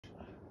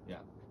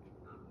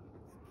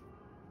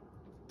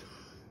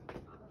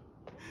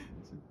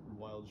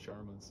wild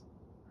Sharmas.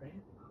 Right?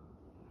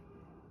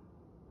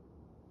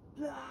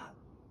 Yeah,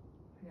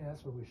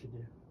 that's what we should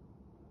do.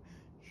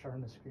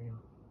 Sharma scream.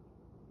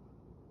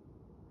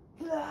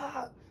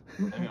 I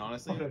mean,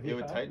 honestly, it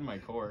would tighten my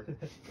core.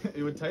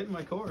 It would tighten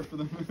my core for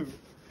the move.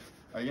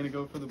 Are you gonna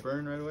go for the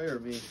burn right away or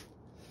me?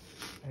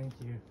 Thank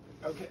you.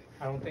 Okay.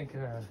 I don't think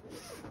I'm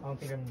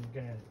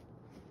gonna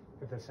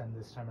get this end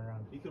this time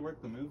around. You could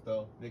work the move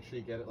though. Make sure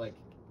you get it like,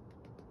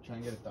 try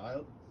and get it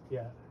dialed.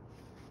 Yeah.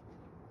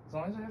 As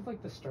long as I have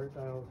like the start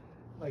dialed,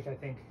 like I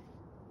think,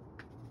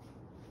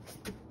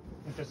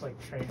 just like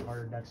train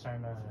harder next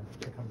time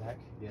to come back.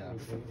 Yeah.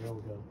 It'll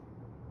go.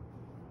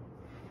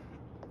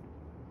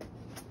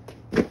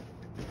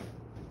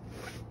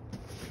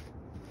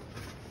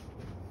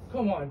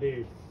 Come on,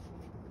 dude.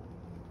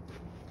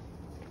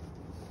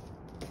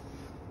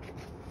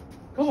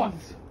 Come on.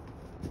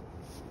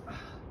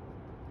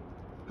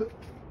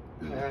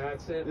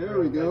 That's it. There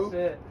bro. we go.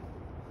 That's it.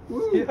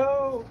 Woo.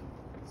 Yo.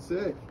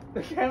 Sick.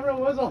 The camera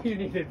was all you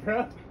needed,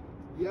 bro.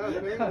 Yeah,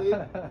 apparently.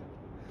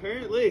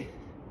 Apparently.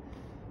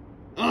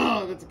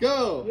 Oh, let's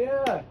go.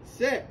 Yeah.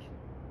 Sick.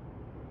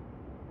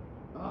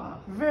 Ah.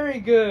 Very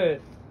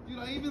good. Dude,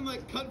 I even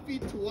like cut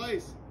feet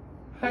twice.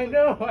 I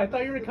know. I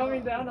thought you were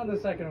coming down on the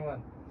second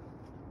one.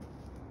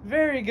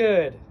 Very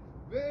good.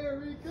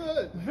 Very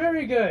good.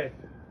 Very good.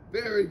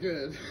 Very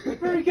good.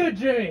 Very good,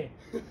 Jimmy.